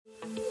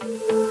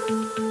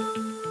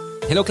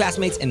Hello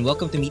classmates and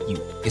welcome to Meet You,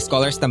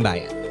 Scholars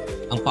Tambayan,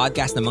 ang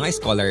podcast ng mga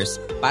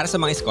scholars para sa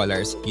mga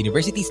scholars,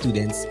 university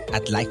students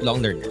at lifelong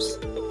learners.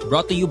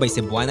 Brought to you by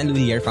Cebuana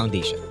Lulier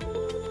Foundation.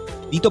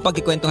 Dito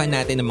pagkikwentuhan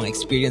natin ng mga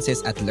experiences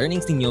at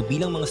learnings ninyo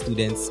bilang mga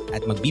students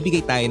at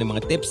magbibigay tayo ng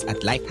mga tips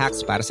at life hacks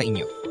para sa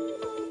inyo.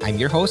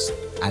 I'm your host,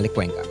 Alec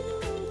Cuenca.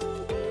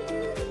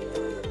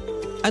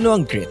 Ano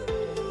ang grit?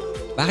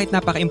 Bakit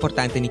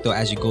napaka-importante nito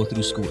as you go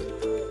through school?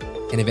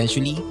 And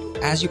eventually,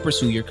 as you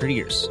pursue your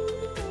careers?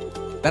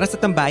 Tara sa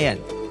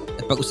tambayan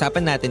at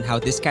pag-usapan natin how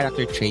this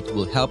character trait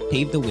will help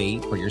pave the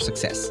way for your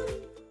success.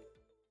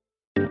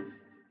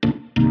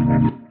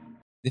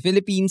 The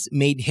Philippines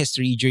made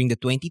history during the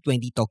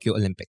 2020 Tokyo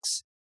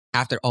Olympics.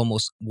 After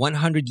almost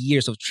 100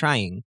 years of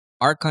trying,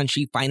 our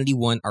country finally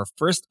won our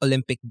first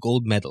Olympic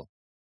gold medal.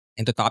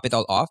 And to top it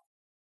all off,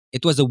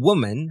 it was a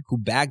woman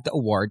who bagged the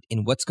award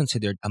in what's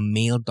considered a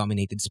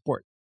male-dominated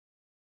sport.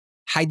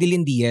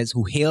 Heidelin Diaz,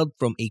 who hailed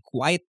from a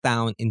quiet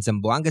town in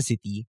Zamboanga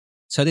City,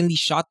 suddenly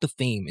shot to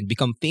fame and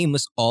become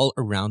famous all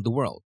around the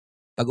world.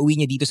 Pag-uwi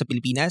niya dito sa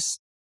Pilipinas,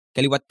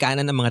 kaliwat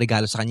kanan ng mga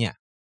regalo sa kanya.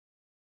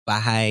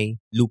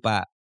 Bahay,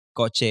 lupa,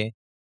 kotse,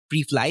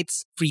 free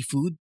flights, free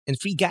food, and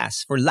free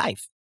gas for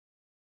life.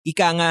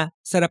 Ika nga,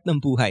 sarap ng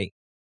buhay.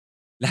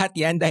 Lahat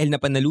yan dahil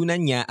napanalunan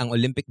niya ang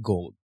Olympic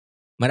gold.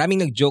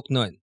 Maraming nag-joke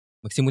nun,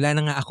 magsimula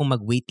na nga akong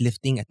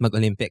mag-weightlifting at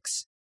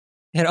mag-Olympics.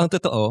 Pero ang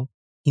totoo,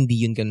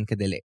 hindi yun ganun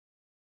kadali.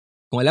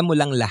 Kung alam mo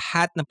lang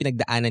lahat ng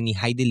pinagdaanan ni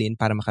Heidelin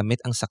para makamit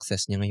ang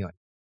success niya ngayon.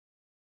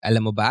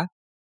 Alam mo ba?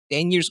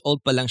 10 years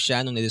old pa lang siya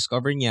nung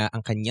na-discover niya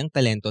ang kanyang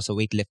talento sa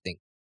weightlifting.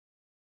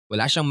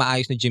 Wala siyang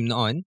maayos na gym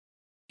noon,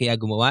 kaya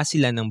gumawa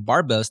sila ng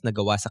barbells na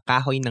gawa sa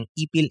kahoy ng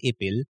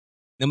ipil-ipil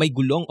na may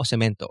gulong o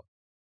semento.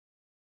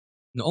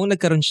 Noong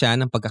nagkaroon siya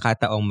ng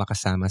pagkakataong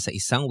makasama sa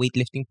isang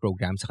weightlifting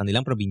program sa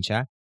kanilang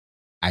probinsya,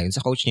 ayon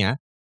sa coach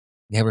niya,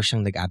 never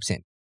siyang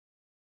nag-absent.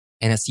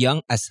 And as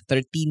young as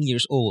 13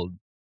 years old,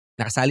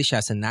 nakasali siya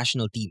sa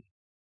national team.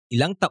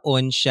 Ilang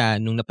taon siya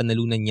nung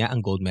napanalunan niya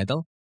ang gold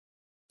medal?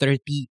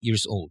 30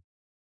 years old.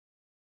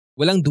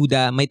 Walang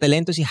duda, may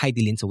talento si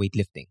Heidelin sa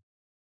weightlifting.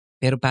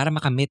 Pero para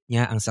makamit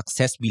niya ang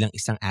success bilang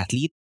isang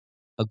athlete,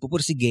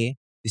 pagpupursige,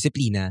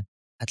 disiplina,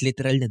 at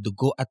literal na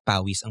dugo at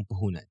pawis ang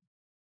puhunan.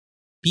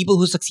 People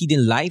who succeed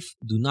in life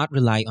do not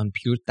rely on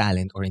pure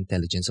talent or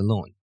intelligence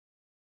alone.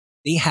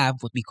 They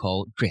have what we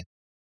call grit.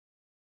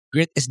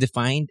 Grit is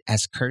defined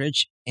as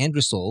courage and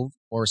resolve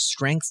or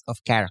strength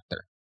of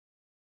character.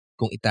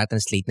 Kung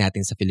itatranslate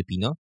natin sa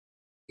Filipino,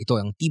 ito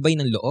ang tibay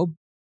ng loob,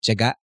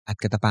 tiyaga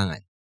at katapangan.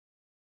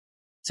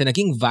 Sa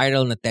naging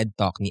viral na TED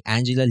Talk ni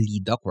Angela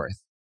Lee Duckworth,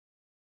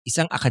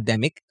 isang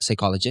academic,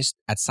 psychologist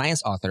at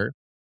science author,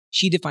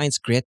 she defines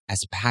grit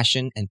as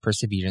passion and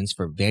perseverance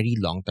for very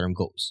long-term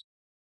goals.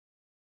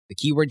 The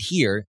keyword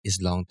here is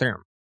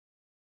long-term.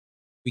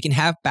 We can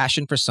have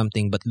passion for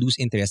something but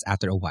lose interest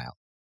after a while.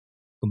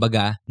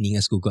 Kumbaga,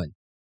 ningas gugon.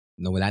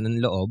 Nawala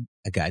ng loob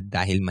agad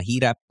dahil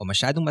mahirap o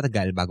masyadong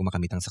matagal bago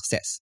makamit ang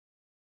success.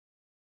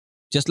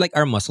 Just like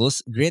our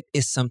muscles, grit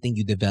is something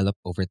you develop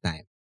over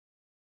time.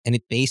 And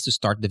it pays to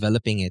start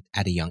developing it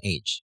at a young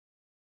age.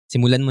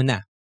 Simulan mo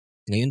na,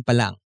 ngayon pa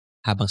lang,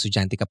 habang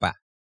estudyante ka pa.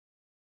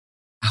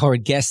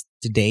 Our guest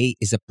today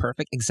is a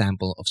perfect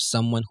example of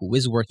someone who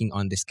is working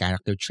on this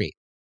character trait.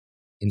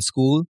 In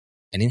school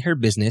and in her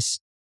business,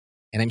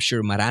 and I'm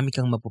sure marami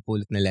kang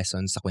mapupulot na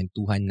lessons sa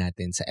kwentuhan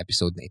natin sa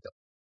episode na ito.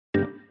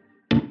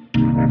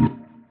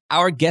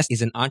 Our guest is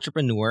an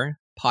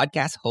entrepreneur,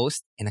 podcast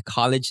host, and a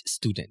college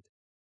student.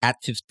 At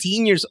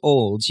 15 years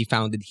old, she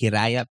founded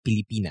Hiraya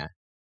Pilipina,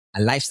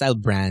 a lifestyle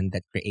brand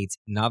that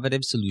creates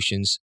innovative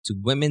solutions to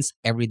women's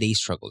everyday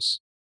struggles.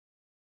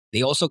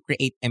 They also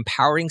create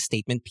empowering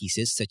statement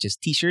pieces such as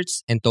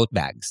t-shirts and tote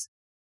bags.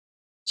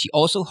 She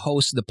also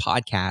hosts the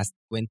podcast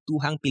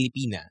Kwentuhang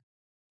Pilipina,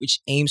 which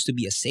aims to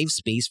be a safe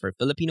space for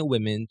Filipino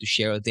women to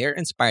share their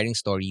inspiring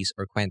stories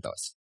or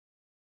cuentos.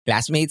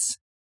 Classmates,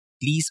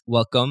 please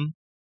welcome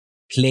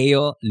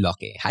Cleo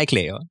Loque. Hi,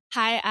 Cleo.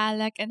 Hi,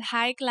 Alec, and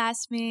hi,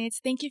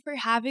 classmates. Thank you for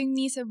having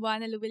me sa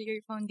Cebuana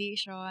Lulier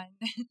Foundation.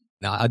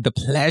 Now, the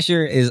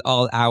pleasure is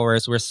all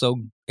ours. We're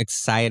so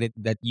excited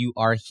that you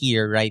are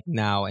here right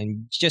now.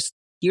 And just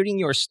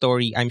hearing your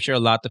story, I'm sure a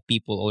lot of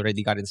people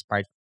already got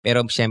inspired.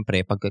 Pero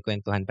syempre,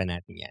 pagkukwentuhan pa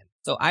natin yan.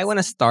 So I want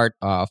to start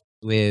off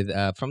with,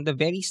 from the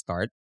very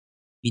start,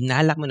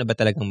 binalak mo na ba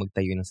talagang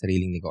magtayo ng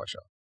sariling negosyo?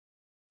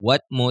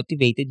 What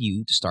motivated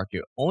you to start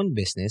your own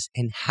business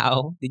and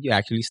how did you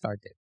actually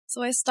start it?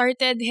 So I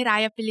started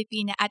Hiraya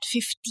Pilipina at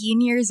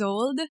 15 years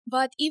old.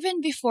 But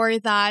even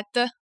before that,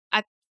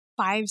 at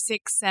 5,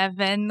 6,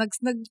 7,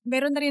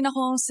 meron na rin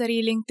akong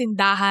sariling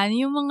tindahan.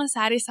 Yung mga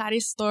sari-sari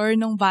store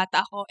nung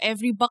bata ako.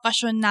 Every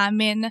bakasyon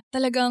namin,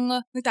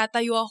 talagang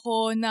nagtatayo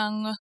ako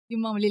ng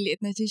yung mga maliliit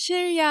na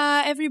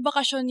chichirya. Every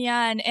bakasyon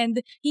yan. And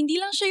hindi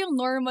lang siya yung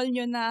normal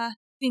nyo na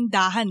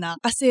tindahan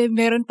na. Kasi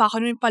meron pa ako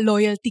nun,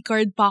 pa-loyalty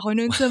card pa ako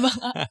nun sa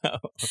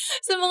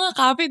mga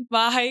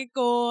kapitbahay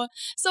ko.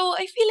 So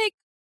I feel like,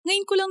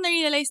 ngayon ko lang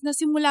na-realize na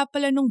simula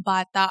pala nung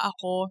bata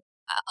ako,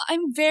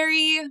 I'm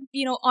very,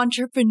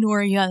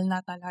 entrepreneurial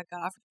na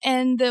talaga.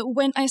 And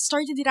when I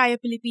started Hiraya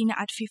Pilipina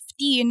at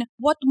 15,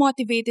 what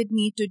motivated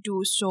me to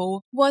do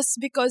so was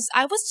because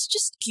I was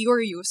just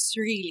curious,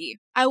 really.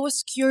 I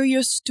was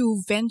curious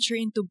to venture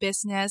into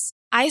business.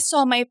 I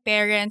saw my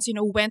parents,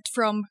 went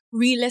from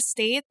real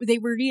estate. They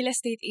were real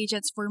estate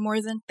agents for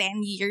more than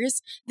 10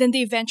 years. Then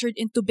they ventured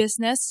into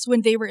business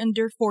when they were in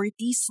their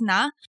 40s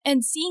na.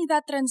 And seeing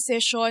that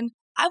transition,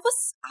 I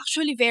was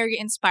actually very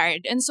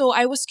inspired. And so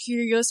I was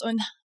curious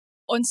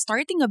on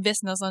starting a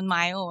business on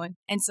my own.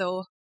 And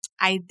so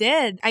I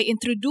did. I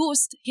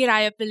introduced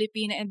Hiraya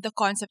Filipina and the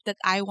concept that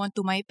I want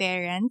to my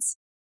parents.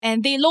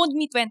 And they loaned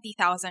me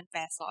 20,000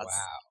 pesos.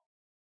 Wow.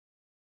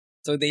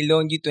 So they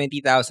loaned you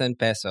 20,000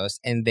 pesos,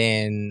 and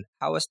then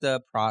how was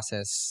the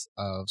process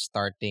of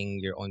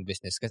starting your own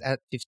business? Because at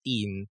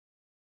 15,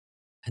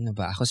 ano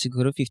ba, ako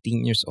siguro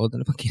 15 years old,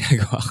 ano bang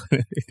ginagawa ko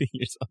na 15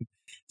 years old?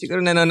 Siguro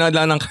nanonood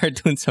lang ng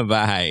cartoon sa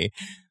bahay.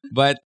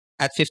 But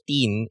at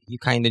 15, you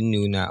kind of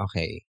knew na,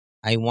 okay,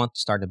 I want to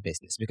start a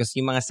business. Because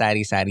yung mga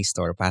sari-sari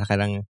store, parang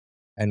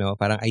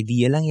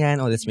idea lang yan,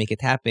 oh, let's make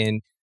it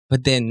happen.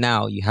 But then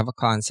now, you have a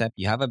concept,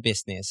 you have a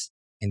business,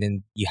 and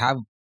then you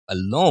have a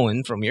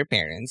loan from your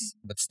parents,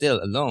 but still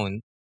a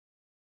loan.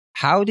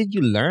 How did you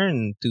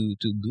learn to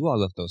do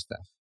all of those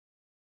stuff?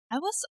 I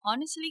was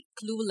honestly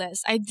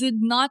clueless. I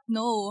did not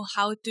know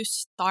how to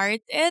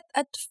start it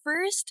at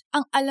first.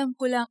 Ang alam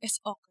ko lang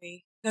is,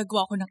 okay,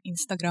 gagawa ko ng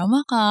Instagram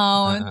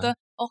account.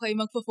 Okay,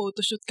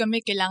 magpo-photoshoot kami.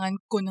 Kailangan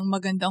ko ng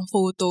magandang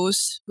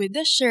photos with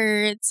the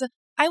shirts.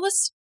 I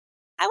was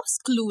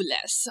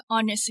clueless,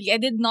 honestly. I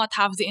did not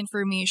have the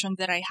information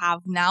that I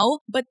have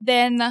now. But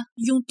then,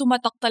 yung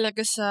tumatak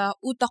talaga sa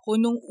utak ko,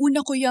 nung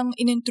una ko yung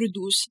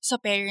inintroduce sa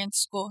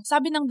parents ko,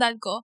 sabi ng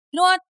dad ko, you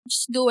know what,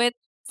 just do it.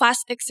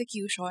 Fast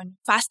execution.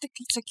 Fast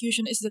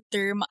execution is the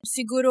term.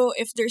 Siguro,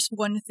 if there's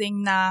one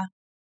thing na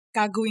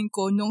gagawin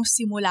ko nung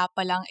simula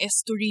pa lang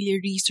is to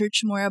really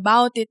research more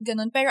about it,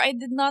 ganun. Pero I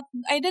did not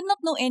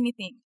know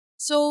anything.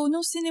 So,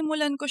 nung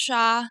sinimulan ko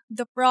siya,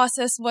 the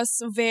process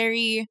was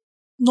very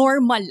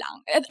normal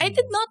lang. I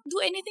did not do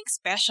anything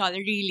special,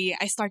 really.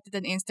 I started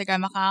an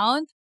Instagram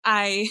account.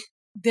 I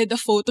did a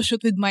photo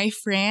shoot with my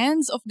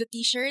friends of the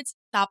t-shirts.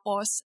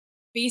 Tapos,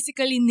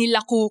 basically,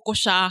 nilako ko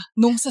siya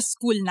nung sa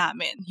school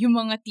namin, yung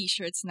mga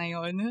t-shirts na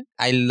yon.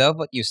 I love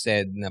what you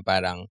said na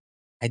parang,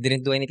 I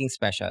didn't do anything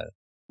special.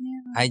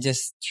 Yeah. I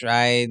just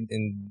tried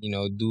and,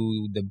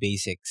 do the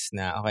basics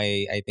na,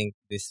 okay, I think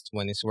this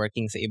one is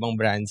working sa ibang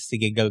brands.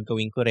 Sige,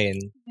 gagawin ko rin.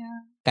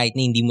 Yeah. Kahit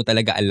na hindi mo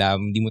talaga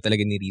alam, hindi mo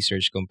talaga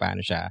ni-research kung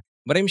paano siya.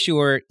 But I'm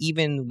sure,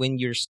 even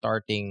when you're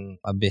starting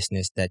a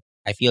business, that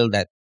I feel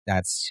that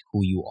that's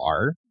who you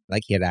are.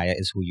 Like Hiraya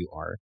is who you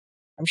are.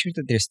 I'm sure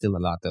that there's still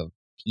a lot of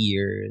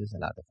fears, a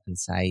lot of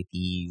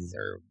anxieties,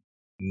 or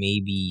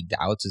maybe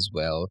doubts as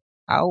well.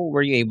 How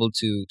were you able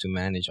to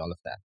manage all of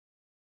that?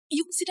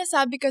 Yung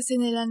sinasabi kasi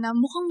nila na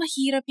mukhang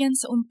mahirap yan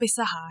sa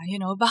umpisa ha,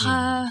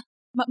 baka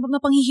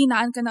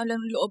mapanghihinaan ka na lang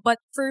loob. But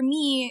for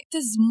me, it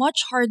is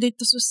much harder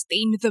to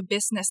sustain the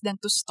business than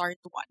to start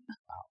one.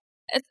 Wow.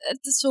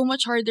 It's so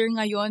much harder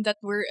ngayon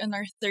that we're in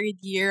our third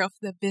year of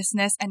the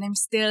business and I'm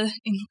still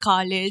in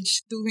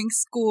college doing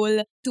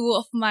school. 2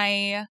 of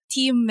my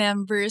team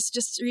members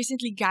just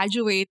recently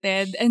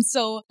graduated. And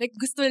so,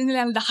 gusto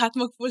nilang lahat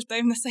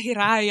mag-full-time na sa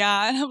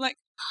Hiraya. And I'm like,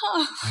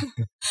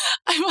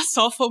 I'm a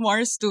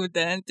sophomore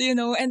student,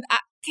 and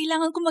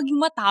kailangan ko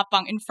maging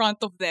matapang in front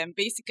of them,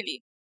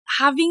 basically.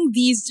 Having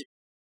these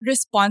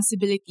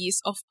responsibilities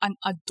of an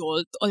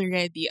adult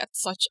already at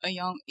such a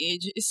young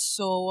age is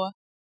so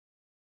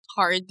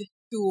hard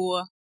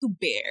to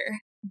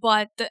bear.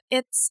 But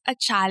it's a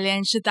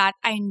challenge that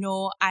I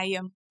know I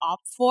am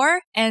up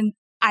for, and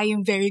I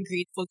am very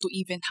grateful to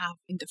even have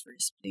in the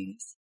first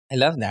place. I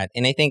love that.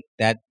 And I think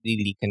that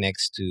really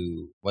connects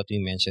to what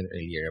we mentioned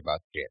earlier about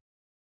grit.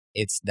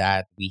 It's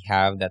that we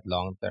have that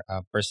long-term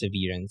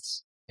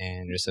perseverance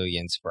and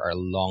resilience for our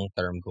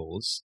long-term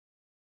goals,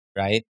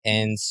 right?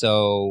 And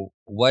so,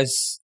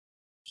 was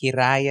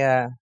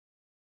Hiraya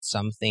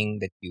something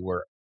that you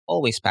were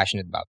always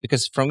passionate about?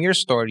 Because from your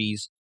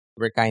stories,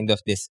 you were kind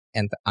of this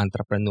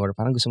entrepreneur.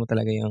 Parang gusto mo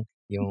talaga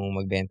yung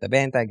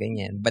magbenta-benta,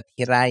 ganyan. But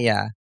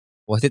Hiraya,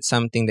 was it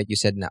something that you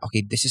said na,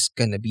 okay, this is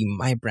gonna be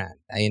my brand?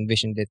 I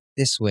envisioned it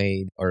this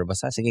way. Or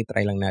basta, sige,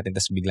 try lang natin.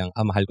 Tapos biglang,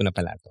 mahal ko na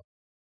pala to.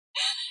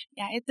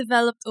 Yeah, it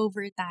developed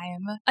over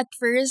time. At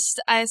first,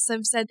 as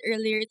I've said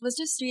earlier, it was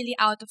just really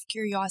out of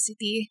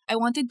curiosity. I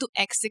wanted to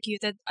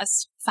execute it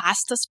as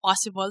fast as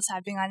possible,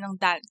 sabi nga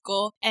ng dad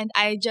ko. And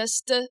I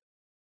just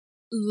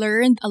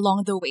learned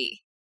along the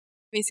way.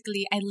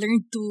 Basically, I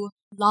learned to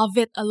love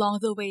it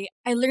along the way.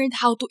 I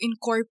learned how to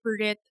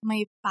incorporate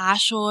my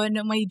passion,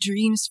 my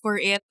dreams for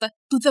it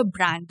to the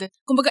brand.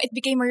 Kumbaga, it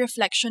became a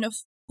reflection of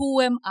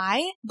who am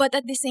I? But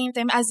at the same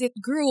time, as it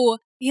grew,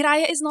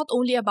 Hiraya is not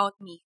only about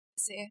me.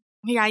 Kasi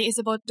Hiraya is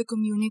about the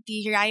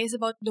community. Hiraya is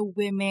about the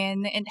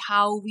women and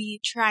how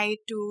we try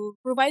to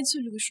provide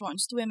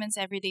solutions to women's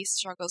everyday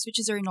struggles, which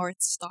is our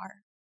North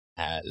Star.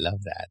 I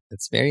love that.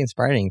 That's very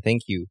inspiring.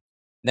 Thank you.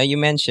 Now you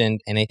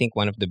mentioned, and I think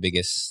one of the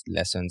biggest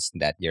lessons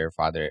that your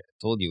father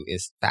told you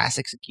is fast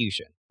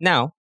execution.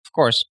 Now, of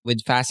course,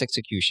 with fast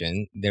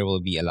execution, there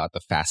will be a lot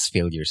of fast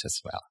failures as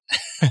well.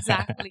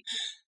 Exactly.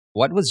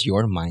 What was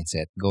your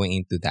mindset going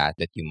into that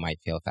you might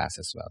fail fast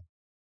as well?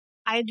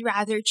 I'd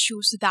rather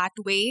choose that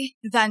way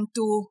than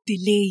to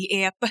delay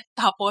it.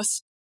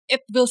 Tapos,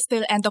 it will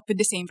still end up with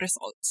the same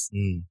results.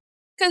 Mm.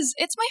 Because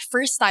it's my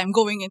first time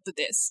going into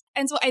this.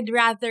 And so I'd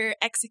rather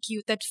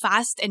execute it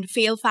fast and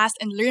fail fast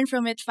and learn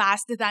from it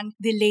fast than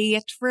delay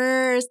it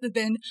first,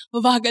 then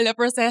mabagal na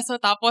proseso,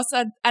 tapos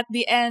at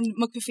the end,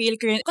 mag-fail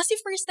ka rin. Kasi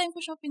first time ko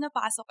siya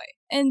pinapasok eh.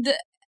 And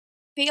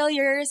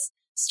failures,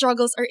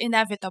 struggles are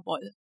inevitable.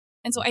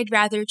 And so I'd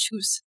rather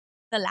choose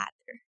the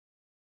latter.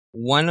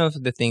 One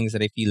of the things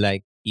that I feel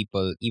like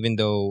people, even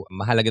though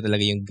mahalaga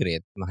talaga yung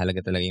grit, mahalaga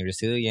talaga yung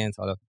resilience,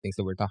 all of the things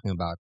that we're talking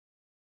about,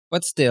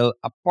 but still,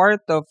 a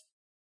part of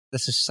the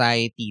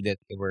society that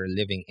we're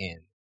living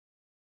in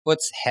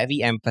puts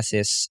heavy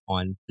emphasis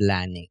on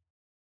planning.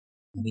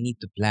 We need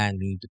to plan,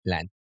 we need to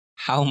plan.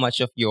 How much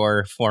of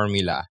your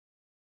formula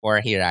for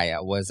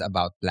Hiraya was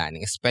about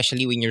planning,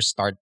 especially when you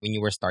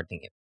were starting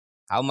it?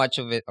 How much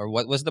of it, or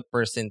what was the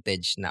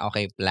percentage na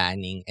okay,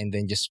 planning and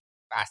then just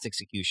fast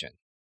execution?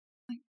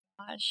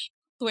 Gosh,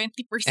 20%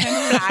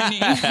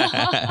 planning.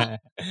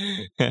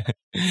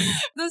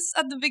 This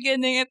at the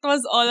beginning, it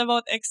was all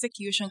about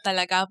execution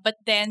talaga. But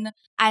then,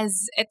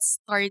 as it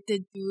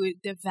started to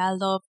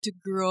develop, to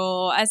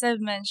grow, as I've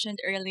mentioned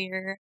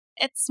earlier,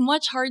 it's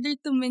much harder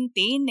to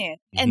maintain it.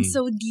 And Mhm.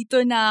 so,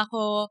 dito na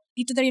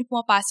rin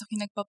pumapasok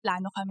yung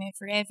nagpaplano kami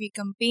for every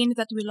campaign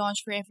that we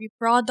launch, for every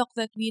product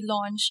that we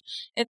launch.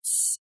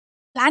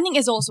 Planning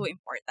is also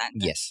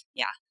important. Yes.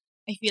 Yeah.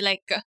 I feel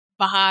like,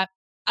 baka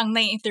ang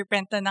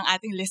nai-interpret ng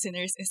ating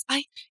listeners is,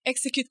 ay,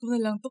 execute ko na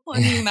lang to kung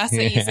ano yung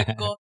nasa isip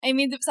ko. I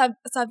mean,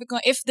 sabi ko,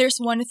 if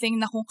there's one thing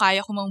na kung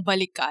kaya ko mang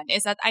balikan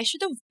is that I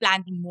should have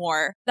planned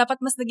more.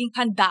 Dapat mas naging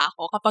handa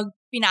ako kapag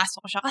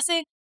pinasok ko siya.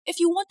 Kasi if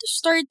you want to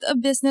start a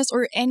business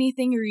or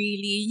anything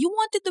really, you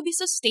want it to be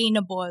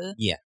sustainable.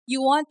 Yeah.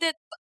 You want it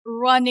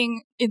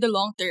running in the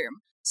long term.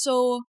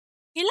 So,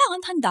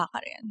 kailangan handa ka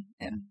rin.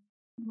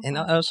 And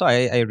also,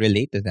 I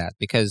relate to that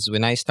because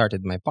when I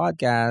started my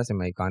podcast and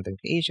my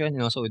content creation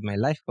and also with my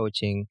life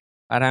coaching,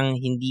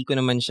 parang hindi ko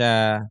naman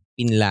siya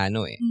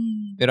pinlano eh.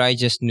 Pero I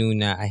just knew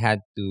na I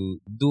had to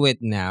do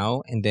it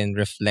now and then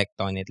reflect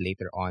on it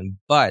later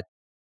on. But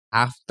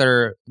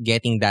after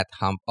getting that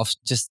hump of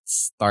just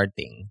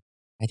starting,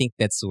 I think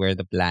that's where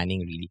the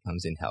planning really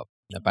comes in help.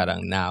 Na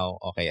parang now,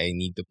 okay, I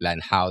need to plan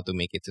how to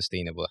make it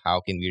sustainable.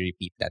 How can we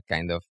repeat that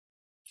kind of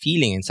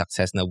feeling and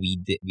success that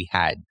we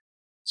had,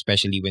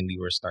 especially when we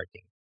were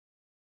starting.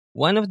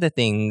 One of the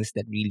things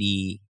that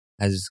really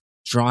has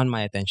drawn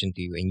my attention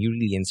to you and you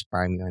really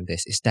inspire me on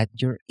this is that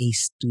you're a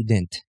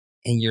student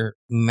and you're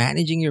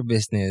managing your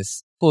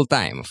business full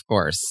time, of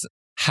course.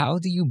 How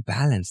do you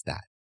balance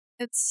that?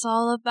 It's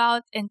all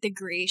about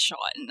integration.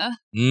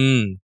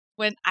 Mm.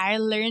 When I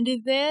learned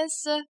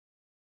this,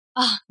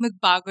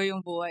 nagbago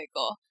yung buhay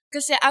ko.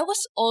 Kasi I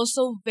was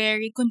also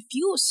very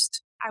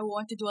confused. I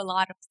want to do a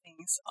lot of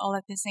things all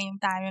at the same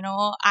time. You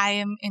know, I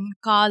am in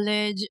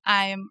college.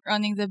 I am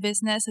running the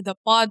business, the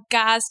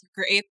podcast,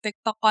 create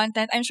TikTok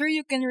content. I'm sure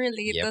you can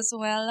relate Yep. as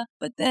well.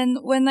 But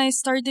then when I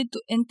started to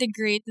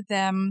integrate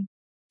them,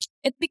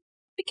 it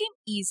became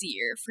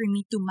easier for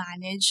me to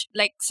manage.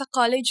 Like sa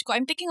college ko,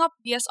 I'm taking up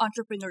BS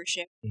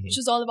entrepreneurship, which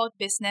is all about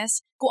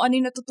business. Kung ano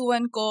yung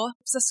natutuhan ko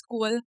sa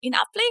school,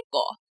 ina-apply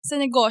ko sa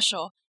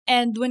negosyo.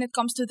 And when it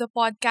comes to the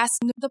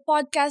podcast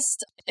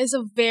is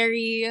a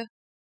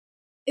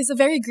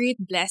very great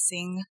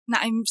blessing na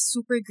I'm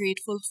super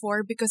grateful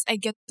for because I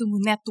get to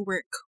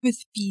network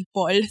with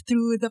people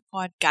through the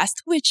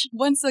podcast, which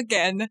once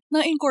again,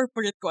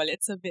 na-incorporate ko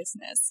ulit sa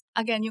business.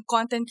 Again, yung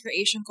content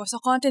creation ko.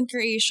 Sa content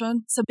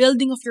creation, sa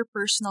building of your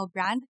personal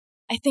brand,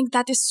 I think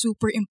that is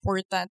super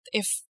important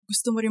if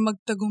gusto mo rin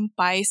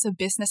magtagumpay sa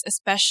business,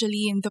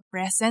 especially in the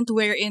present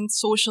wherein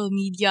social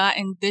media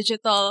and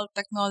digital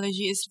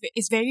technology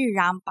is very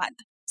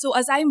rampant. So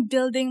as I'm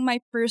building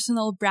my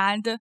personal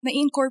brand,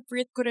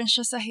 na-incorporate ko rin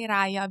siya sa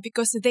Hiraya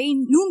because they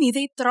knew me,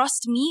 they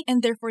trust me,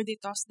 and therefore they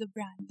trust the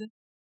brand.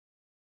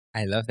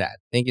 I love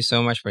that. Thank you so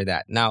much for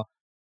that. Now,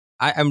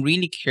 I'm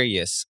really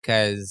curious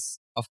because,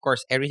 of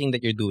course, everything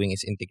that you're doing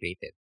is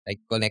integrated. Like,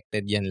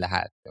 connected yan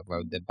lahat.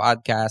 About the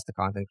podcast, the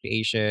content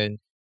creation,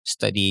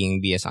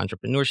 studying BS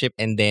entrepreneurship,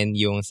 and then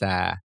yung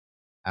sa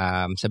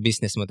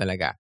business mo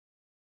talaga.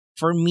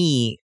 For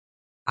me,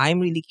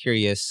 I'm really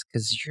curious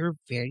because you're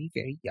very,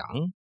 very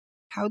young.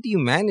 How do you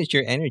manage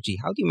your energy?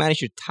 How do you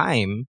manage your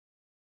time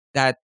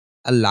that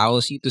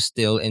allows you to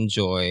still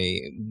enjoy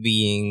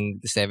being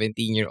the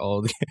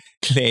 17-year-old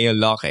Cleo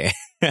Loque?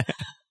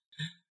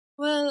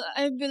 Well,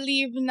 I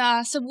believe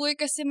na sa buhay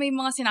kasi may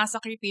mga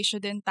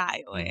sinasakripisyo din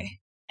tayo eh.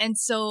 And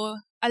so,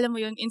 alam mo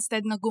yun,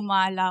 instead na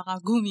gumala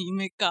ka,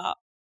 gumimik ka,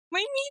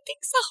 may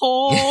meetings ako.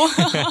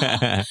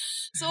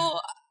 So,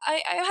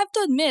 I have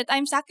to admit,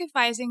 I'm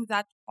sacrificing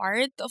that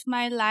part of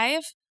my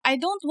life. I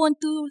don't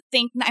want to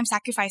think na I'm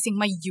sacrificing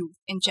my youth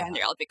in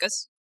general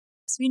because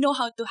We know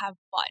how to have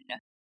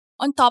fun.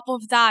 On top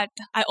of that,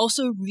 I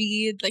also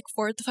read like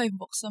 4 to 5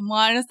 books a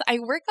month. I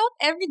work out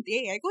every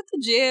day. I go to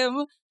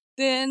gym.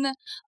 Then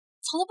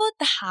it's all about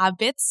the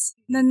habits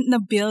na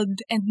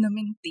build and na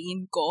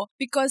maintain ko.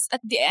 Because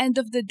at the end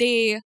of the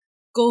day,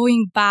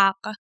 going back,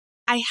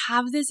 I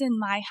have this in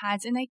my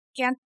hands and I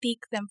can't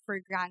take them for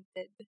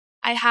granted.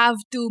 I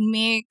have to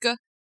make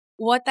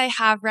what I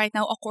have right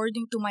now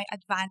according to my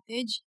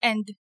advantage.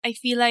 And I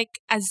feel like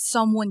as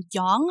someone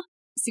young,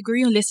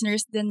 siguro yung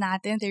listeners din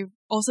natin, they're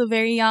also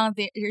very young,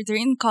 they're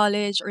in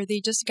college or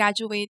they just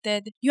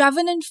graduated. You have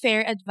an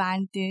unfair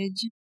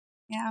advantage.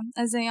 Yeah,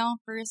 as a young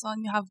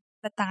person, you have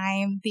the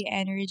time, the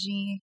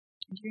energy.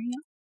 You're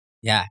young.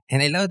 Yeah,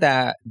 and I love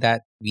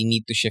that we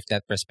need to shift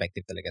that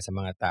perspective talaga sa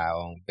mga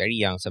taong very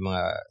young, sa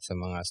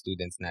mga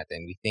students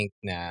natin. We think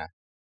na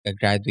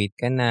graduate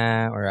ka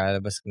na or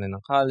alabas ka na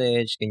ng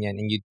college, ganyan,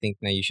 and you think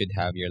na you should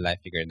have your life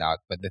figured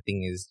out. But the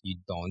thing is, you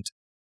don't.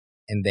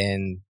 And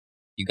then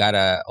you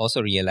gotta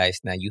also realize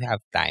na you have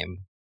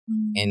time.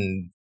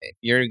 And if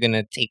you're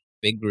gonna take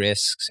big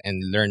risks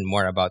and learn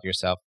more about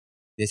yourself,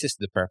 this is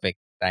the perfect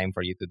time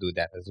for you to do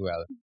that as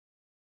well.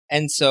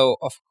 And so,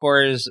 of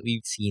course,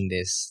 we've seen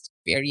this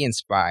very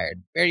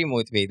inspired, very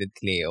motivated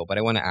Cleo. But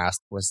I want to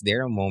ask, was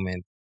there a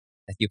moment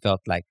that you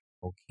felt like,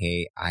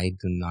 okay, I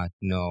do not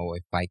know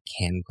if I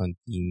can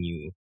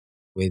continue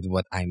with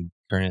what I'm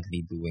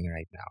currently doing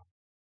right now?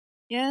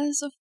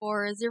 Yes, of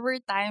course. There were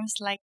times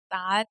like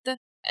that,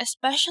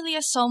 especially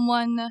as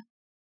someone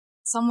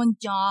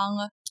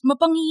young,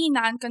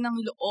 mapanghihinaan ka ng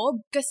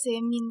loob kasi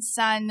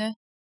minsan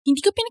hindi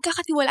ka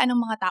pinagkakatiwalaan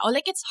ng mga tao.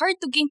 Like, it's hard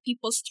to gain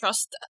people's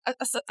trust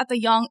at a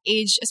young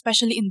age,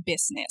 especially in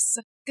business.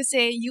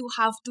 Kasi you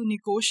have to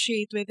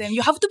negotiate with them.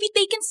 You have to be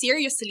taken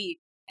seriously.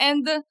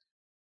 And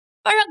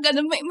parang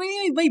ganun,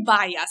 may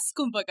bias,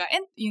 kumbaga.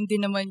 And yun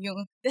din naman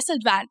yung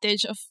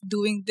disadvantage of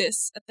doing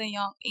this at a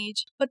young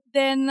age. But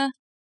then,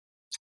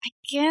 I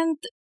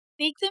can't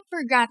take them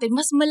for granted.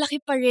 Mas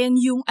malaki pa rin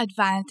yung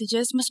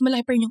advantages, mas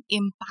malaki pa rin yung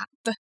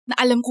impact na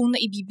alam kong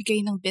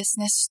naibibigay ng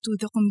business to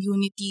the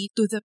community,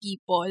 to the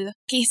people,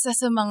 kaysa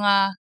sa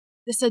mga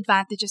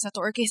disadvantages na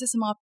to or kaysa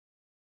sa mga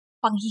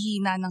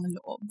panghihina ng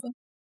loob.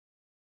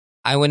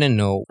 I want to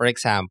know, for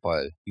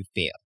example, you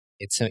fail.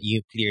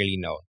 You clearly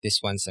know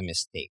this one's a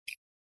mistake.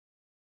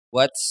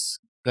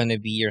 What's gonna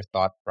be your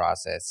thought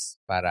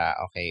process para,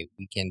 okay,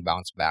 we can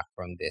bounce back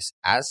from this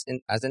as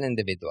an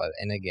individual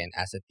and again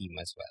as a team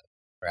as well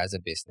or as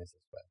a business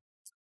as well?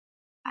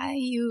 I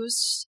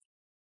use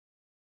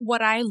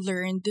what I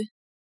learned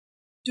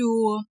to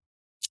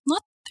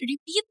not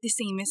repeat the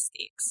same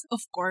mistakes.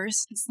 Of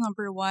course, it's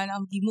number one.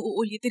 Di mo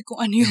uulitin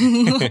kung ano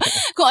yung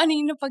kung ano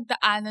yung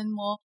napagdaanan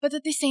mo. But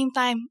at the same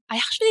time, I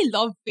actually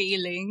love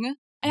failing.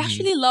 I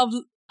actually love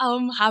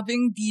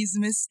having these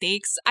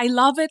mistakes. I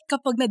love it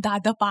kapag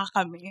nadadapa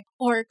kami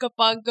or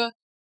kapag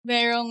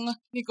merong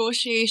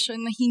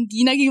negotiation na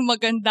hindi naging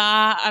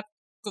maganda at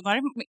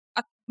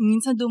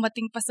minsan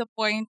dumating pa sa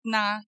point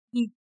na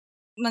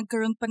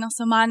nagkaroon pa ng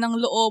sama ng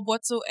loob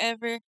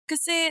whatsoever.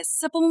 Kasi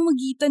sa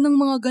pamamagitan ng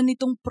mga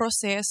ganitong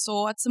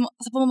proseso at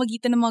sa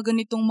pamamagitan ng mga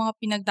ganitong mga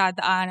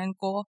pinagdadaanan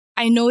ko,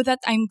 I know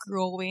that I'm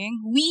growing.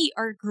 We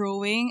are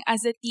growing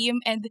as a team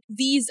and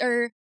these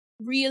are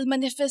real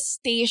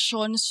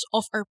manifestations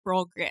of our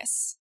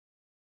progress.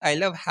 I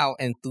love how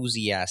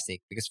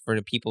enthusiastic, because for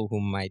the people who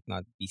might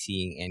not be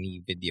seeing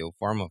any video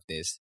form of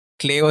this,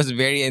 Cleo was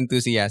very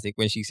enthusiastic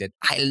when she said,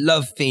 I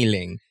love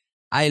failing.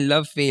 I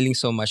love failing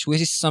so much, which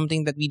is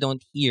something that we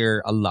don't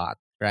hear a lot,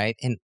 right?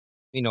 And,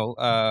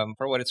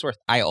 for what it's worth,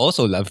 I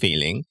also love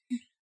failing.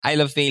 I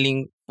love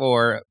failing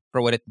for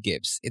what it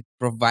gives. It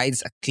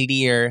provides a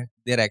clear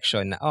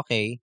direction na,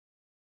 okay,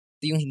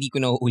 ito yung hindi ko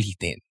na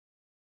uulitin.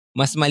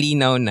 Mas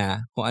malinaw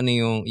na kung ano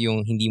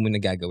yung hindi mo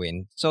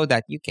nagagawin so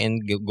that you can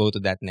go to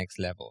that next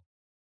level.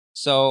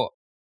 So,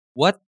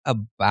 what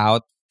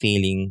about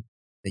failing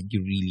that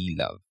you really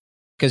love?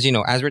 Because,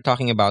 as we're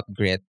talking about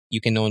grit, you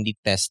can only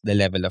test the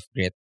level of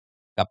grit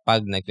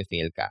kapag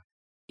nagpe-fail ka.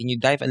 Can you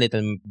dive a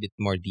little bit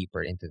more deeper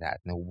into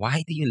that? Now,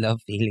 why do you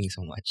love failing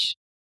so much?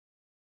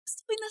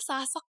 Gusto ko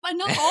nasasakpan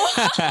ako.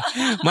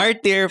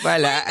 Martyr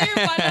pala.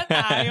 Martyr pala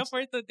tayo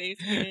for today's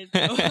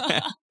video.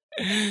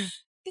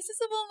 Kasi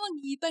sa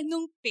pamamagitan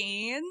ng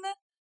pain,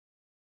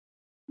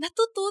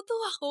 natututo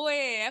ako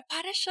eh.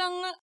 Para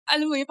siyang,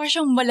 alam mo yun, para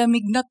siyang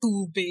malamig na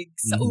tubig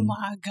sa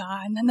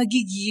umaga na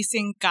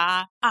nagigising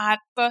ka at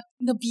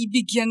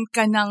nabibigyan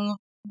ka ng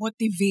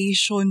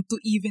motivation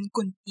to even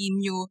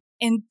continue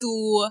and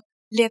to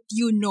let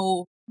you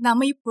know na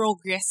may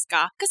progress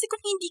ka. Kasi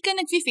kung hindi ka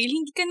nag-fail,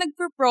 hindi ka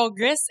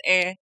nagpo-progress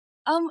eh.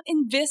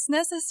 In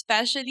business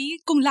especially,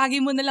 kung lagi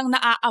mo na lang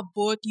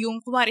naaabot yung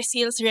kumari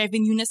sales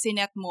revenue na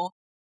sinet mo,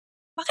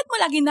 bakit mo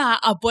lagi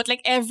naaabot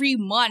like every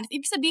month?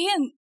 Ibig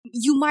sabihin,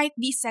 you might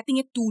be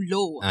setting it too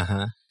low.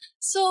 Uh-huh.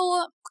 So,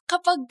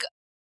 kapag,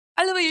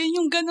 alam mo yun,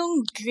 yung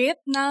ganong grit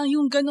na,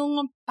 yung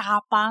ganong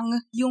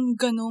tapang, yung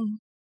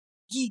ganong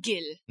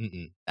gigil.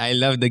 I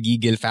love the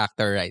gigil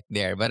factor right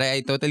there. But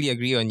I totally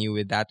agree on you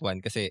with that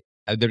one kasi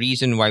the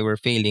reason why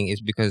we're failing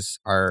is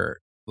because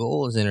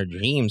goals and our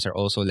dreams are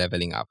also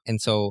leveling up. And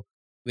so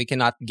we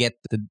cannot get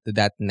to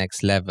that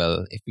next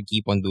level if we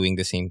keep on doing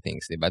the same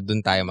things, diba?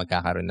 Doon tayo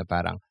magkakaroon na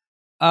parang,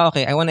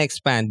 okay, I want to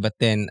expand, but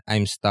then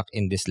I'm stuck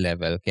in this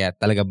level. Kaya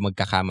talaga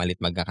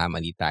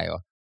magkakamali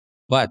tayo.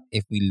 But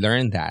if we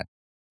learn that,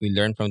 we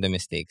learn from the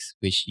mistakes,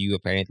 which you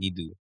apparently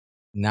do.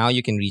 Now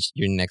you can reach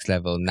your next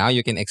level. Now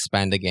you can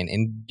expand again.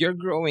 And you're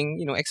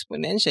growing,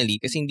 exponentially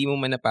kasi hindi mo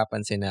man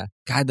napapansin na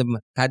kada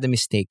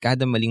mistake,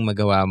 kada maling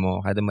magawa mo,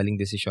 kada maling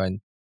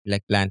decision,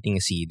 like planting a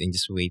seed and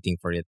just waiting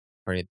for it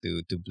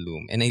to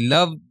bloom. And I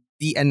love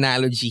the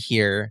analogy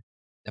here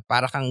na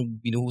para kang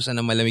binuhusan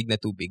ng malamig na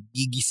tubig,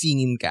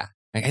 gigisingin ka.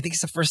 Like, I think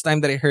it's the first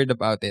time that I heard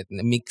about it.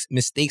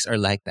 Mistakes are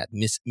like that.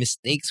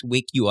 Mistakes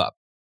wake you up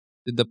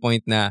to the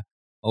point na,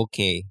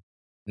 okay,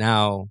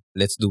 now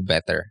let's do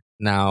better.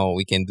 Now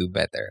we can do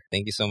better.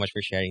 Thank you so much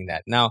for sharing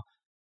that. Now,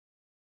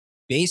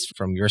 based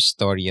from your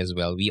story as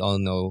well, we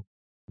all know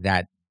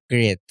that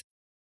grit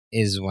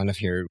is one of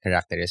your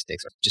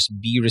characteristics. Just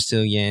be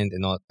resilient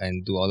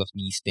and do all of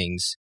these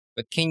things.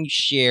 But can you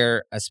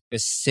share a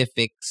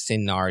specific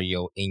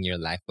scenario in your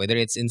life, whether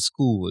it's in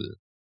school,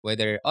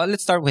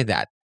 let's start with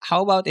that.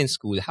 How about in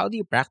school? How do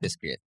you practice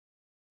grit?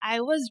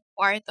 I was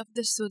part of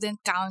the student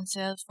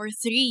council for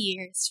 3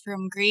 years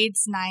from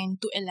grades 9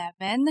 to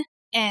 11.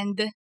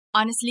 And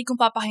honestly, kung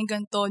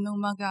papakinggan to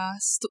nung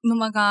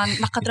mga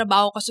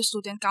nakatrabaho ko sa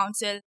student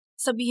council,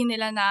 sabihin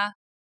nila na,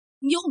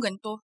 hindi ako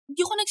ganito.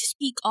 Hindi ako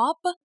nag-speak up.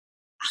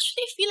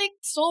 Actually, I feel like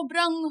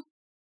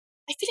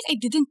I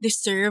didn't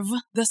deserve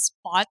the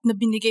spot na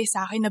binigay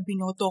sa akin na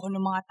binoto ko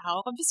ng mga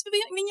tao. Because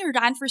when you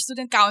ran for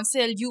student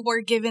council, you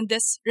were given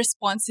this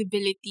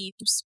responsibility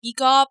to speak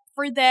up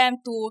for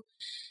them, to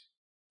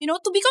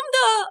become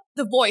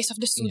the voice of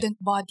the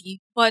student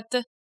body. But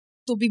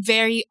to be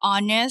very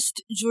honest,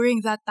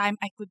 during that time,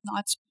 I could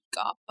not speak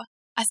up.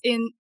 As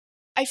in,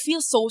 I feel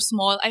so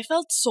small. I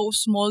felt so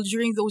small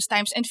during those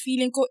times and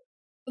feeling ko,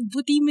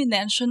 buti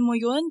minention mo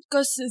yun?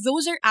 Because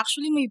those are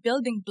actually my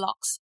building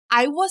blocks.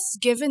 I was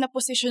given a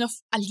position of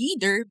a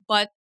leader,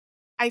 but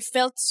I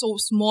felt so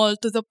small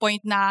to the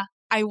point na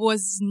I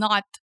was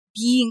not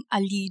being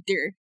a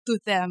leader to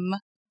them.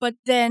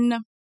 But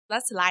then,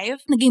 that's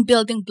life. Naging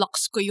building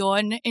blocks ko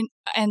yun.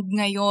 And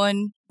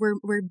ngayon,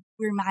 we're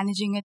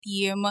managing a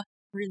team.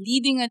 We're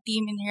leading a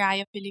team in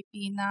Hiraya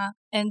Filipina.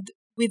 And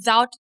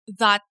without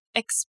that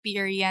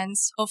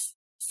experience of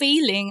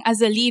failing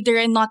as a leader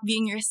and not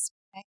being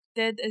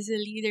respected as a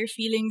leader,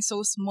 feeling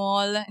so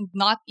small and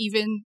not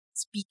even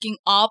speaking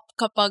up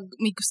kapag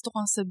may gusto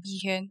kang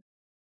sabihin,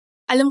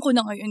 alam ko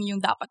na ngayon yung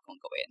dapat kong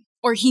gawin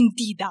or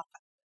hindi dapat.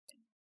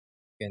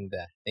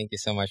 Ganda. Thank you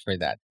so much for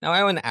that. Now,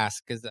 I want to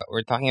ask, because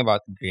we're talking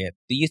about grit.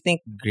 Do you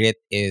think grit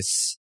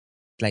is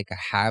like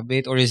a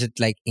habit or is it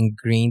like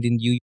ingrained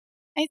in you?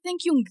 I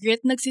think yung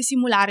grit,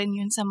 nagsisimula rin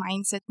yun sa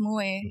mindset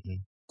mo eh.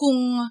 Mm-hmm.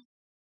 Kung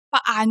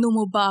paano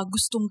mo ba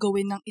gustong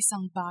gawin ng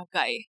isang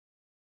bagay.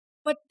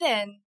 But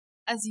then,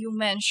 as you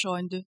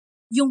mentioned,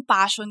 yung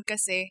passion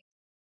kasi,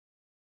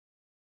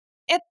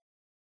 it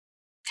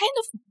kind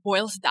of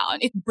boils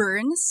down. It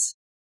burns.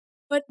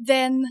 But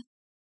then,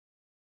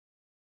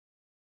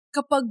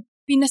 kapag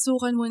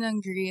pinasukan mo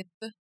ng grit,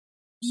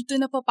 dito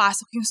na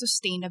papasok yung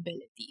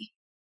sustainability.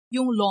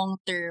 Yung long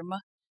term.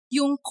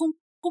 Yung kung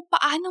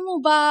paano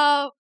mo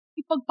ba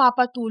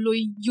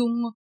ipagpapatuloy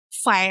yung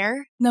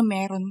fire na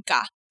meron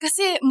ka.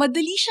 Kasi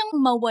madali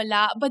siyang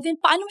mawala, but then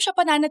paano mo siya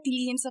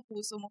pananatilihin sa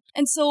puso mo?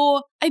 And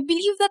so, I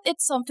believe that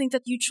it's something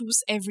that you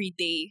choose every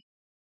day.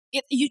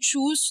 You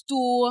choose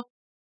to,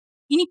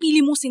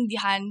 pinipili mo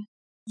sindihan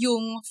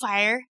yung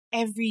fire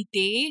every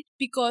day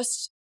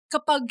because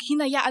kapag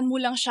hinayaan mo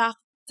lang siya,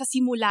 sa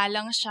simula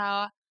lang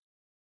siya,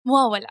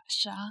 mawawala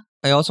siya.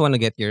 I also want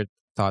to get your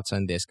thoughts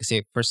on this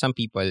kasi for some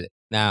people,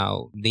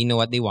 now, they know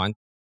what they want.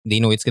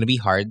 They know it's going to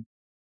be hard.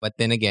 But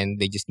then again,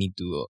 they just need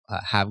to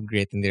have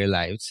grit in their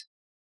lives.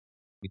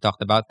 We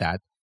talked about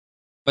that.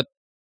 But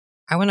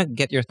I want to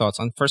get your thoughts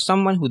on, for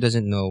someone who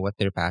doesn't know what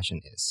their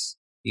passion is,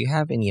 do you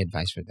have any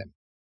advice for them?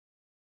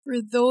 For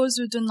those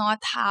who do not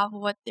have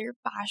what their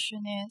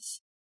passion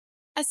is,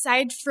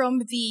 aside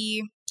from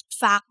the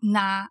fact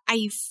na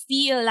I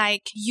feel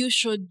like you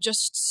should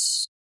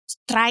just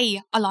try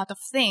a lot of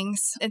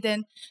things. And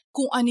then,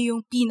 kung ano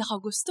yung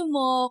pinaka gusto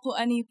mo, kung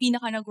ano yung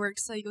pinaka nag-work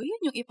sa'yo,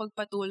 yun yung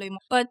ipagpatuloy mo.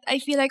 But I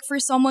feel like for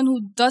someone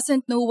who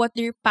doesn't know what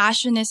their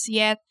passion is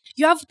yet,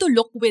 you have to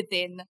look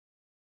within.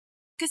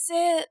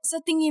 Kasi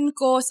sa tingin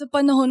ko, sa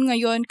panahon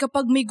ngayon,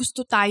 kapag may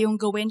gusto tayong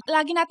gawin,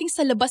 lagi nating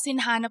sa labas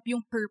hinahanap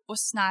yung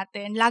purpose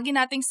natin. Lagi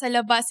nating sa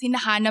labas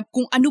hinahanap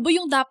kung ano ba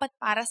yung dapat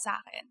para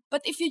sa akin.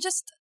 But if you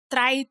just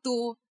try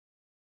to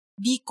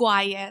be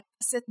quiet,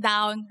 sit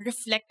down,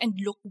 reflect, and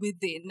look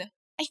within,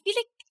 I feel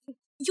like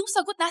yung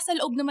sagot nasa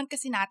loob naman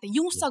kasi natin.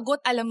 Yung sagot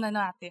alam na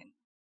natin.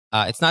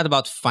 It's not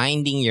about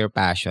finding your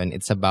passion.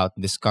 It's about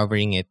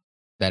discovering it,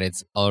 that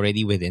it's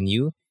already within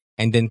you,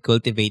 and then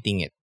cultivating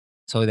it.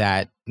 So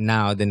that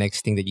now the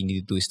next thing that you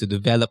need to do is to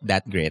develop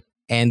that grit.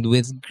 And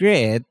with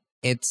grit,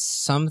 it's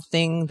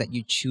something that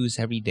you choose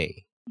every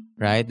day.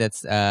 right?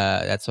 That's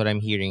what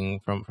I'm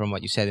hearing from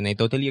what you said, and I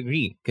totally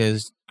agree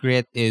because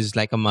grit is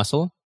like a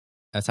muscle.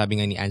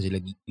 Sabi nga ni Angela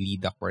Lee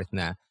Duckworth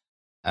na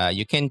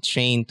you can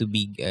train to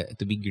be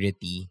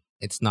gritty.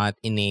 It's not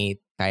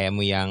innate. Kaya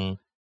mo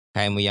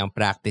yang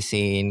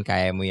practicein,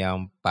 kaya mo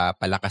yang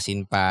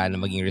palakasin pa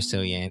na maging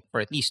resilient. For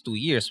at least 2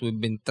 years,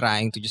 we've been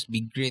trying to just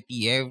be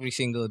gritty every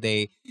single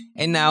day.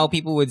 And now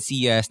people would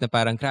see us na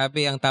parang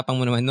grabe, ang tapang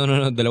mo naman. No,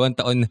 2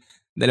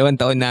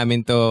 taon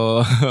namin to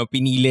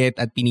pinilit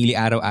at pinili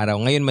araw-araw.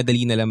 Ngayon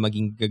madali na lang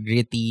maging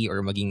gritty or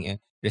maging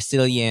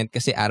resilient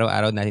kasi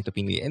araw-araw natin to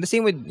pinili. And the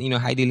same with,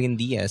 Heidi Lynn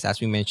Diaz, as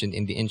we mentioned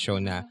in the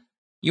intro na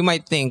you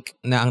might think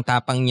na ang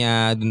tapang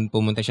niya, dun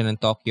pumunta siya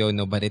ng Tokyo,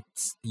 no? But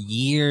it's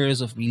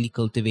years of really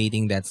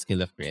cultivating that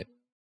skill of grit.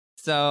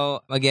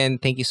 So, again,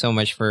 thank you so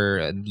much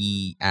for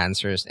the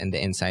answers and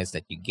the insights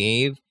that you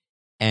gave.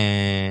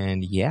 And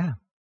yeah.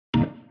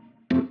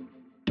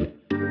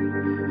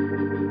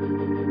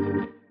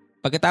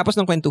 Pagkatapos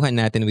ng kwentuhan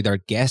natin with our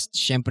guests,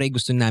 syempre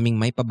gusto naming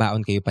may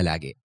pabaon kayo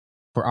palagi.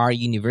 For our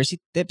University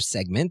Tips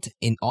segment,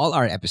 in all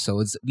our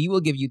episodes, we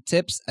will give you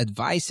tips,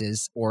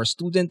 advices, or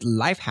student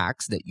life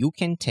hacks that you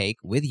can take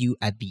with you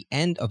at the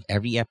end of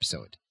every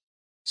episode.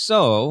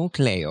 So,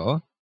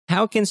 Cleo,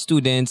 how can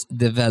students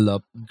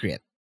develop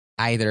grit,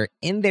 either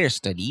in their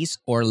studies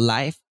or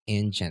life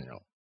in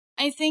general?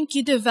 I think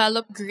you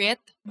develop grit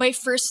by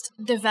first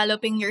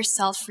developing your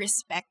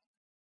self-respect.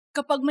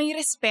 Kapag may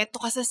respeto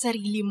ka sa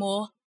sarili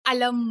mo,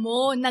 alam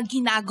mo na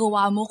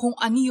ginagawa mo kung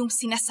ano yung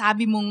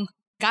sinasabi mong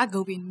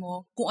gagawin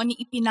mo, kung ano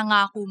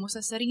ipinangako mo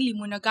sa sarili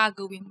mo na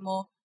gagawin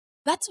mo,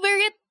 that's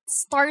where it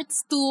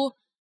starts to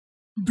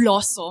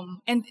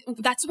blossom. And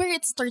that's where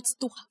it starts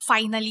to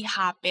finally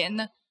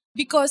happen.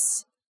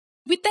 Because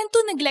we tend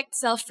to neglect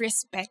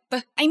self-respect.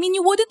 I mean,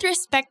 you wouldn't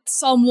respect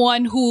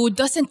someone who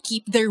doesn't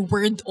keep their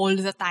word all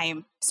the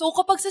time. So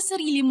kapag sa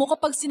sarili mo,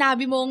 kapag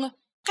sinabi mong,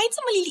 kahit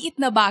sa maliliit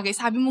na bagay,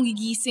 sabi mong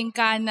gigising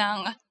ka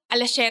ng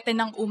 7:00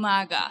 ng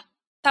umaga,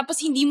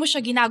 tapos hindi mo siya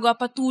ginagawa,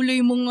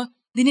 patuloy mong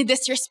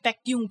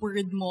dinidisrespect yung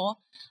word mo,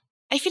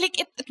 I feel like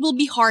it will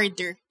be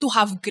harder to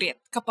have grit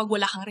kapag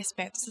wala kang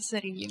respeto sa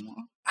sarili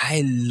mo.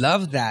 I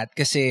love that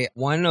kasi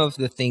one of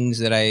the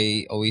things that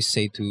I always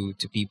say to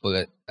people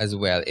as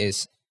well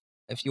is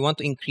if you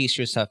want to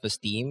increase your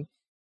self-esteem,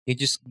 you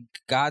just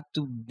got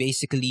to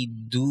basically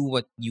do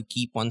what you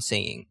keep on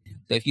saying.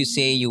 So if you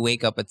say you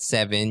wake up at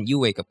 7,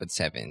 you wake up at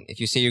 7. If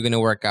you say you're going to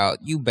work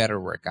out, you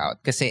better work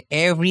out. Kasi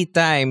every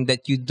time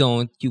that you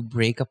don't, you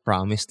break a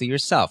promise to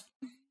yourself.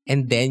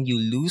 And then you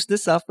lose the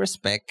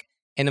self-respect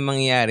and ang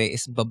mangyayari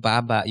is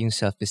bababa yung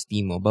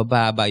self-esteem mo,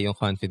 bababa yung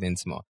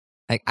confidence mo.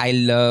 Like I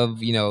love,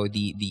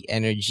 the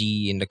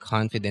energy and the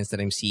confidence that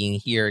I'm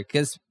seeing here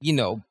because,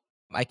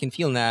 I can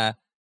feel na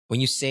when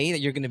you say that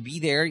you're gonna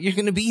be there, you're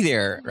gonna be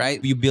there, right?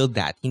 You build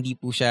that. Hindi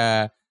po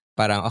siya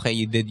parang, okay,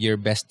 you did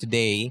your best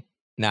today,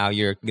 now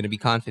you're gonna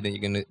be confident,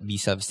 you're gonna be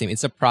self-esteem.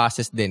 It's a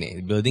process din eh.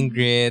 Building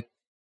grit,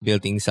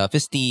 building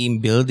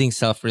self-esteem, building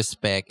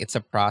self-respect. It's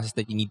a process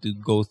that you need to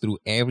go through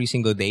every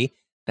single day.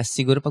 Tapos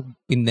siguro pag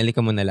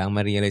pinalikan mo na lang,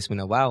 ma-realize mo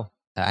na, wow,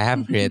 I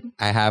have grit,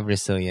 I have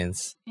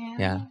resilience.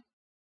 Yeah.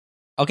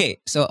 Okay,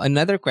 so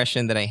another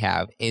question that I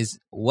have is,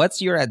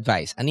 what's your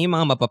advice? Ano yung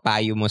mga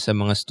mapapayo mo sa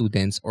mga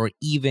students or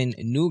even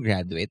new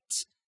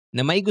graduates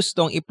na may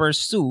gustong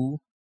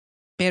i-pursue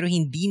pero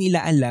hindi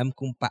nila alam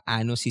kung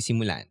paano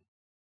sisimulan?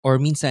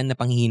 Or minsan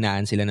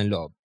napanghihinaan sila ng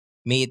loob?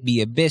 May it be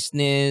a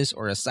business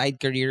or a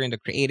side career in the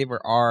creative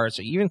or arts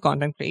or even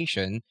content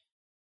creation,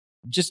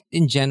 just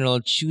in general,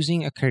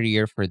 choosing a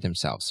career for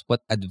themselves. What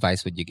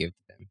advice would you give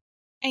to them?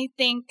 I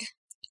think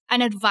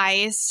an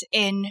advice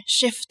in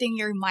shifting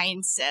your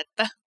mindset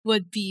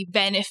would be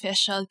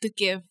beneficial to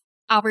give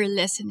our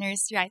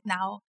listeners right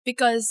now.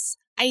 Because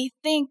I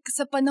think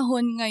sa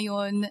panahon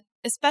ngayon,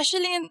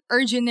 especially in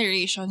our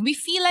generation, we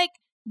feel like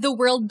the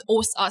world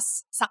owes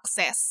us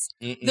success.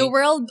 The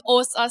world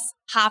owes us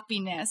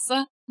happiness.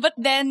 But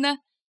then,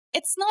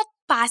 it's not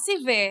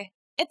passive eh.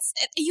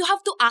 You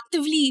have to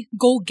actively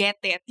go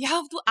get it. You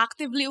have to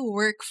actively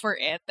work for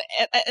it.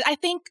 I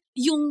think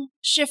yung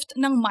shift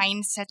ng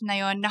mindset na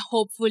yon na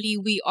hopefully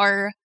we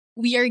are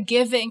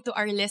giving to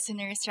our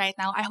listeners right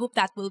now, I hope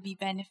that will be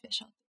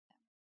beneficial.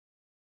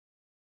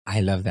 I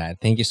love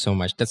that. Thank you so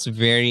much. That's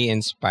very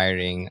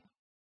inspiring.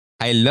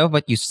 I love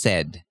what you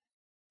said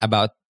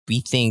about we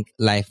think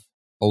life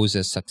owes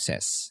us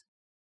success.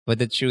 But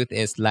the truth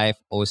is life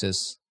owes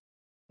us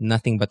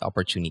nothing but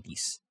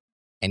opportunities.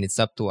 And it's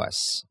up to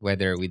us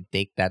whether we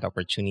take that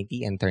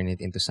opportunity and turn it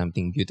into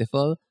something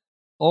beautiful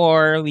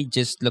or we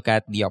just look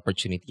at the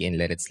opportunity and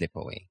let it slip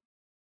away.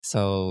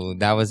 So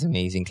that was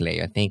amazing,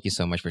 Cleo. Thank you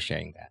so much for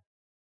sharing that.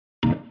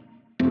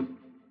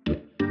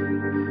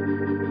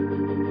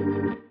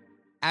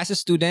 As a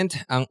student,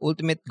 ang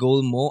ultimate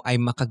goal mo ay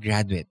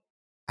makagraduate.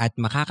 At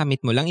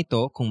makakamit mo lang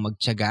ito kung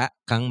magtiyaga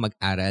kang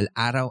mag-aral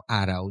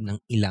araw-araw ng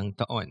ilang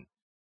taon.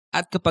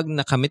 At kapag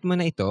nakamit mo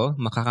na ito,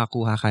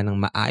 makakakuha ka ng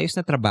maayos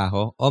na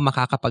trabaho o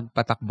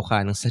makakapagpatakbo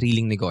ka ng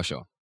sariling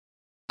negosyo.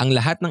 Ang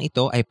lahat ng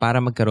ito ay para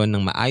magkaroon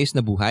ng maayos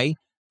na buhay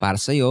para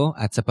sa iyo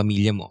at sa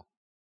pamilya mo.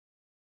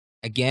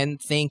 Again,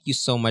 thank you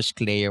so much,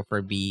 Cleo,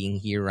 for being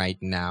here right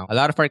now. A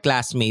lot of our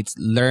classmates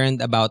learned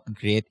about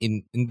grit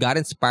and got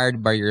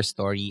inspired by your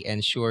story.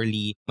 And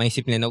surely,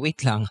 maisip nila na,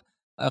 wait lang,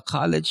 a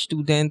college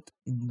student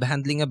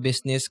handling a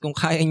business, kung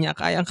kaya niya,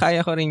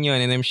 kayang-kaya ko rin yun.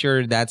 And I'm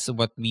sure that's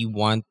what we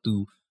want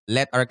to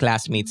let our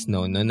classmates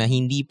know, no? Na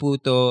hindi po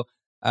to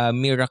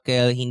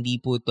miracle, hindi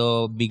po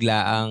to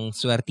biglaang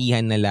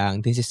swertihan na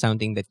lang. This is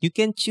something that you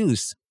can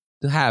choose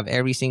to have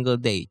every single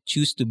day,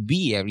 choose to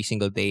be every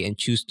single day, and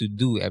choose to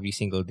do every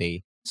single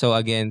day. So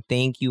again,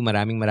 thank you.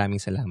 Maraming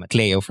salamat,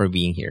 Cleo, for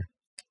being here.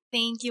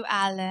 Thank you,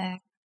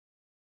 Alec.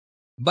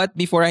 But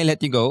before I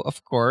let you go,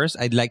 of course,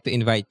 I'd like to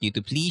invite you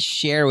to please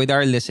share with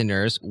our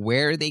listeners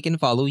where they can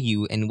follow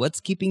you and what's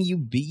keeping you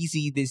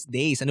busy these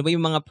days. Ano ba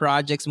yung mga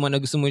projects mo na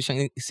gusto mo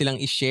silang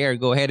i-share?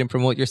 Go ahead and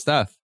promote your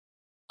stuff.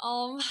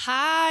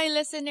 Hi,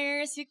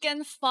 listeners. You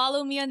can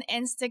follow me on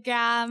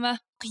Instagram,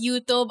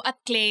 YouTube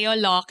at Cleo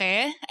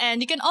Loque.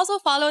 And you can also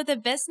follow the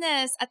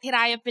business at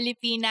Hiraya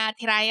Filipina, at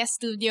Hiraya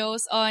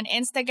Studios on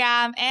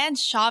Instagram and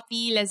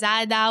Shopee,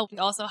 Lazada.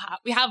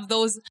 We have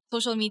those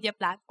social media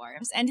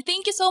platforms. And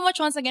thank you so much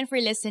once again for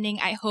listening.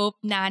 I hope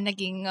na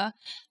naging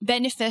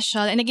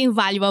beneficial and naging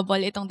valuable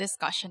itong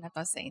discussion na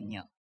to sa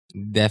inyo.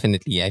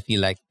 Definitely. I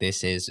feel like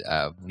this is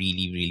a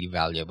really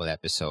valuable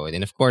episode.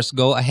 And of course,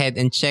 go ahead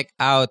and check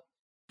out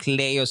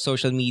Cleo's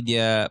social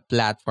media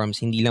platforms.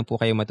 Hindi lang po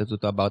kayo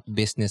matututo about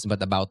business but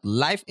about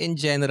life in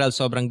general.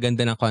 Sobrang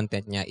ganda ng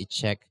content niya.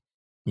 I-check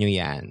nyo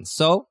yan.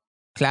 So,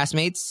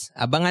 classmates,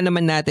 abangan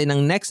naman natin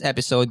ang next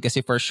episode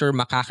kasi for sure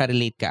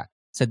makaka-relate ka.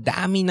 Sa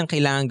dami ng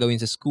kailangan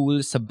gawin sa school,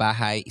 sa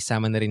bahay,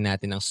 isama na rin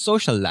natin ang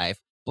social life.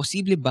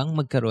 Posible bang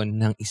magkaroon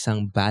ng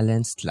isang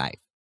balanced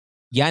life?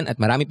 Yan at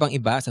marami pang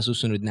iba sa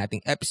susunod nating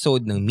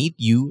episode ng Meet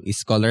You,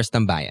 Scholars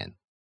Tambayan.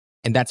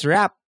 And that's a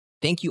wrap.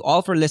 Thank you all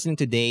for listening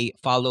today.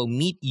 Follow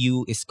Meet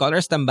You,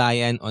 Scholars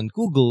Tambayan on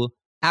Google,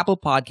 Apple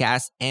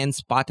Podcasts, and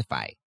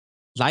Spotify.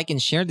 Like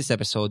and share this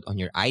episode on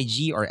your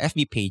IG or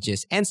FB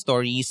pages and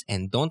stories,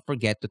 and don't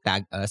forget to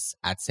tag us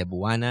at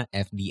Cebuana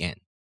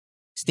FBN.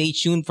 Stay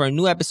tuned for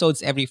new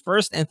episodes every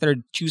first and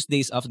third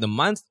Tuesdays of the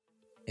month,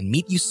 and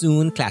meet you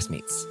soon,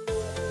 classmates.